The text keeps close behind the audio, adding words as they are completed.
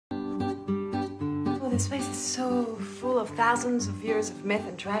this place is so full of thousands of years of myth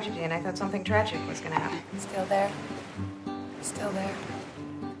and tragedy, and I thought something tragic was going to happen. Still there. Still there.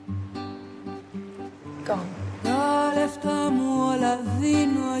 Gone. You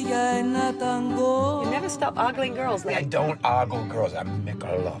never stop ogling girls. I don't ogle girls. I make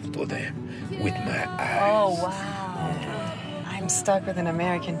love to them with my eyes. Oh, wow. I'm stuck with an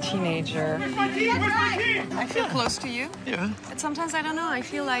American teenager. Where's my team? Where's my team? I feel close to you. Yeah. But sometimes, I don't know, I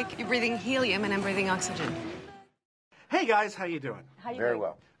feel like you're breathing helium and I'm breathing oxygen. Hey, guys, how you doing? How you Very doing?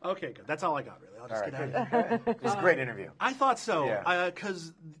 well. Okay, good. That's all I got, really. I'll just All get right, out of good. here. It was a great interview. I thought so, Yeah.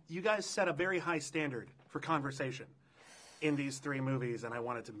 because you guys set a very high standard for conversation in these three movies, and I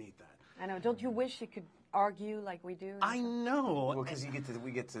wanted to meet that. I know. Don't you wish you could argue like we do? I know. Well, because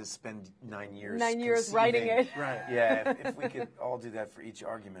we get to spend 9 years. 9 years writing it. Right. Yeah, if we could all do that for each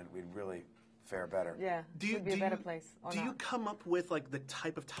argument, we'd really fare better. Yeah, it would be a better place. Or Do not. you come up with like the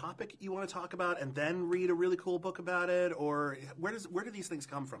type of topic you want to talk about, and then read a really cool book about it, or where do these things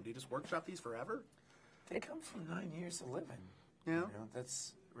come from? Do you just workshop these forever? They come from 9 years of living. Yeah. You know,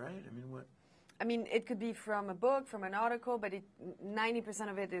 that's right. I mean, what? I mean, it could be from a book, from an article, but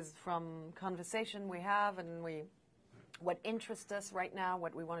 90% of it is from conversation we have and what interests us right now,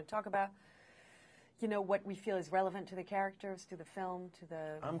 what we want to talk about. You know, what we feel is relevant to the characters, to the film, to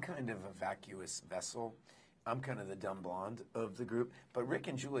the... I'm kind of a vacuous vessel. I'm kind of the dumb blonde of the group. But Rick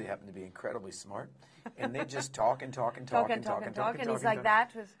and Julie happen to be incredibly smart. And they just talk and talk and talk and talk and talk. And he's like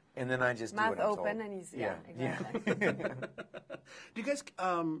that with and then I just do mouth what I'm open told. and he's... Yeah, exactly. Do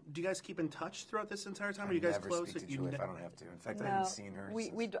you guys keep in touch throughout this entire time? Are I you guys never close? speak to Julie if I don't have to. In fact, I No, haven't seen her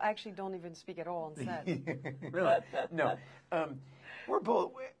since. we actually don't even speak at all on set. Really? No. We're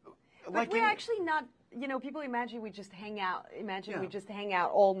both... But we're actually not... You know, people imagine we just hang out. Yeah. We just hang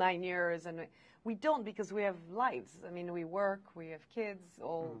out all 9 years, and we don't because we have lives. I mean, we work, we have kids,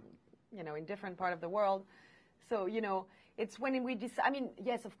 all you know, in different part of the world. So you know, it's when we decide. I mean,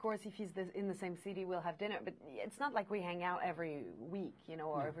 yes, of course, if he's in the same city, we'll have dinner. But it's not like we hang out every week, you know,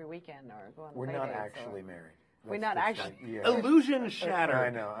 or every weekend, or go on. We're play not dates, actually or, married. We're not actually. Yeah. Illusion shattered. I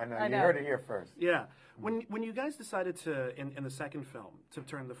know. You heard it here first. Yeah. When you guys decided to in the second film to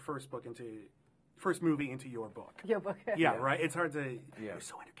turn the first movie into your book. Your book. Yeah, right. It's hard to. Yeah. You're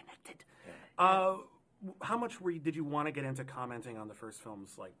so interconnected. Yeah. How much did you want to get into commenting on the first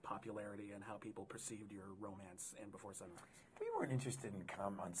film's like popularity and how people perceived your romance in Before Sunrise? We weren't interested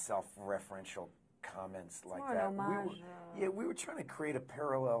on self-referential comments like more that. an homage, We were trying to create a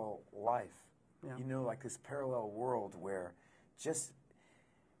parallel life. Yeah. You know, like this parallel world where just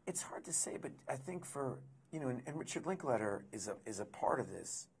it's hard to say, but I think for and Richard Linklater is a part of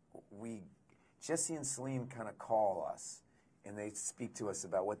this. Jesse and Celine kind of call us, and they speak to us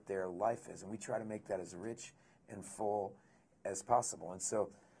about what their life is, and we try to make that as rich and full as possible. And so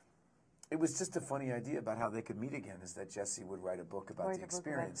it was just a funny idea about how they could meet again, is that Jesse would write a book about the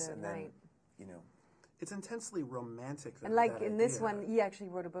experience, and then, It's intensely romantic. And like that in this idea. one, he actually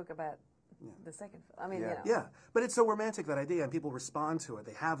wrote a book about the second film. I mean, Yeah. Yeah, but it's so romantic, that idea, and people respond to it.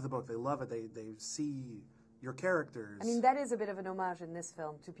 They have the book, they love it, they see your characters. I mean, that is a bit of an homage in this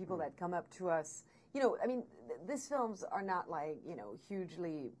film to people that come up to us. You know, I mean, these films are not like, you know,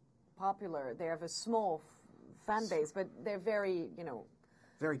 hugely popular. They have a small fan base, but they're very, you know...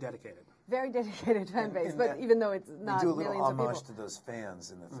 Very dedicated. Very dedicated fan base, but that, even though it's not we do a millions little of people. homage to those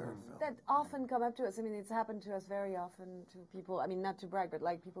fans in the third film. That often come up to us. I mean, it's happened to us very often to people. I mean, not to brag, but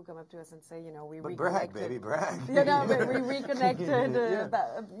like people come up to us and say, you know, we reconnected. Brag, baby, brag. You know, but we reconnected,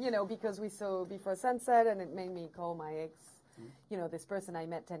 you know, because we saw Before Sunset, and it made me call my ex, you know, this person I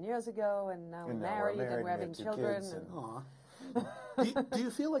met 10 years ago, and now we're married, and we're having children. Aw. do you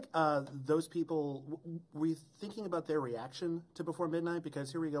feel like those people, were you thinking about their reaction to Before Midnight?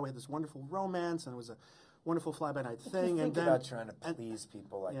 Because here we go, we had this wonderful romance, and it was a wonderful fly-by-night thing. Think and about trying to please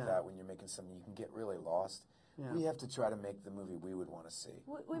people like Yeah. that when you're making something, you can get really lost. Yeah. We have to try to make the movie we would want to see.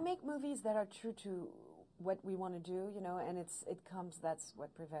 We make movies that are true to what we want to do, you know, and that's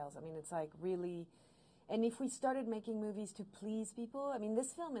what prevails. I mean, it's like really... And if we started making movies to please people, I mean,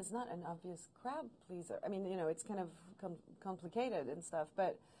 this film is not an obvious crowd pleaser. I mean, you know, it's kind of complicated and stuff,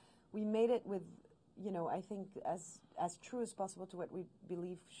 but we made it with, you know, I think as true as possible to what we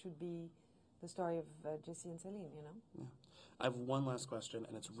believe should be the story of Jesse and Celine, you know? Yeah. I have one last question,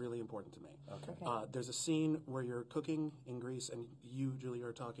 and it's really important to me. Okay. There's a scene where you're cooking in Greece, and you, Julie,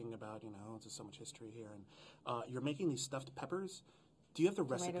 are talking about, you know, there's so much history here, and you're making these stuffed peppers. Do you have the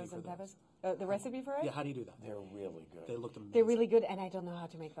recipe Tomatoes for and that? peppers? The recipe for it? Yeah, how do you do that? They're really good. They looked amazing. They're really good, and I don't know how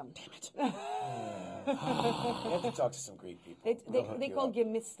to make them. Damn it. You have to talk to some Greek people. They call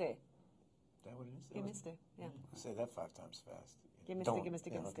gemiste. Is that what it is? Gemiste, yeah. Say that 5 times fast. Give me Don't. stick, give me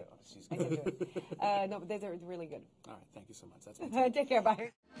stick, give me stick. Okay. She's I can do it. No, but they're really good. All right, thank you so much. That's Take care,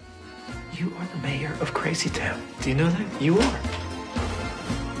 bye. You are the mayor of Crazy Town. Do you know that? You are.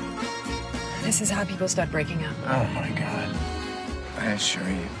 This is how people start breaking up. Oh, my God. I assure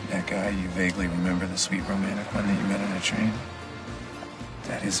you, that guy you vaguely remember, the sweet romantic one that you met on a train,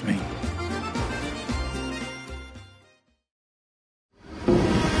 that is me.